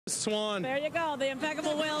Swan. There you go, the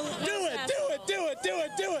impeccable Will. Do it, do it, do it, do it,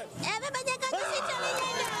 do it. Everybody got to see Charlie.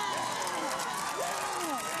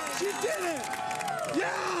 She did it.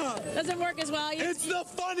 Yeah. Doesn't work as well. It's the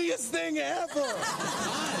funniest thing ever.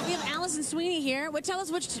 We have Allison Sweeney here. Tell us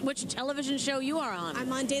which television show you are on.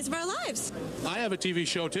 I'm on Days of Our Lives. I have a TV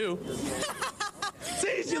show too.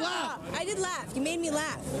 See, you laugh. I did laugh. You made me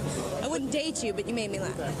laugh. I wouldn't date you, but you made me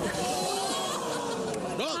laugh.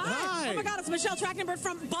 Oh, hi. Oh my God, it's Michelle Trachtenberg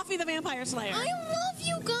from Buffy the Vampire Slayer. I love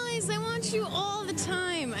you guys. I watch you all the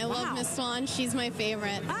time. I love Miss Swan. She's my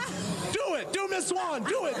favorite. Do it. Do Miss Swan.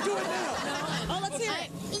 Do it. Do it now. Oh, let's hear it.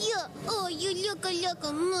 You look Are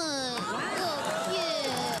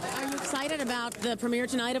you excited about the premiere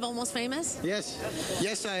tonight of Almost Famous? Yes.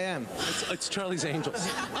 Yes, I am. It's Charlie's Angels.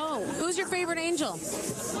 Oh, who's your favorite angel?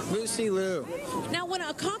 Lucy Liu. Now, when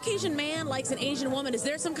a Caucasian man likes an Asian woman, is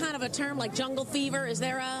there some kind of a term like jungle fever? Is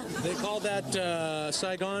there a... They call that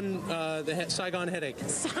Saigon, Saigon headache.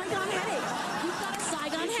 Saigon headache. You've got a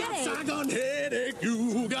Saigon headache. Saigon headache.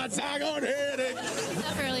 You got Saigon headache.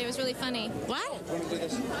 Earlier, it was really funny. What?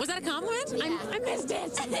 Was that a compliment? Yeah. I missed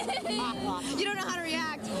it. You don't know how to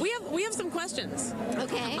react. We have some questions.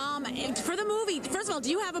 Okay. For the movie, first of all, do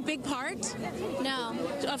you have a big part? No.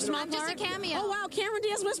 A small I'm part? just a cameo. Oh, wow. Cameron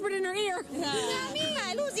Diaz whispered in her ear.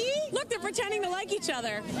 Hi, Lucy. Look, they're pretending to like each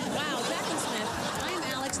other. Wow. Jaclyn Smith. I'm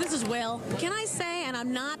Alex. This is Will. Can I say, and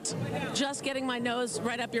I'm not just getting my nose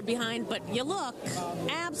right up your behind, but you look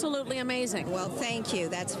absolutely amazing. Well, thank you.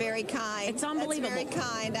 That's very kind. It's unbelievable. That's very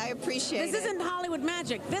kind. I appreciate it. This isn't Hollywood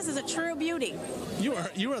magic. This is a true beauty.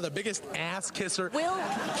 You are the biggest ass kisser. Will.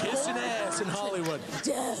 Kissing ass in Hollywood.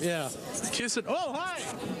 Yeah. Kiss it. Oh, hi.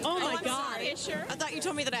 Oh, my God. Sorry. I thought you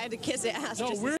told me that I had to kiss ass. No, we're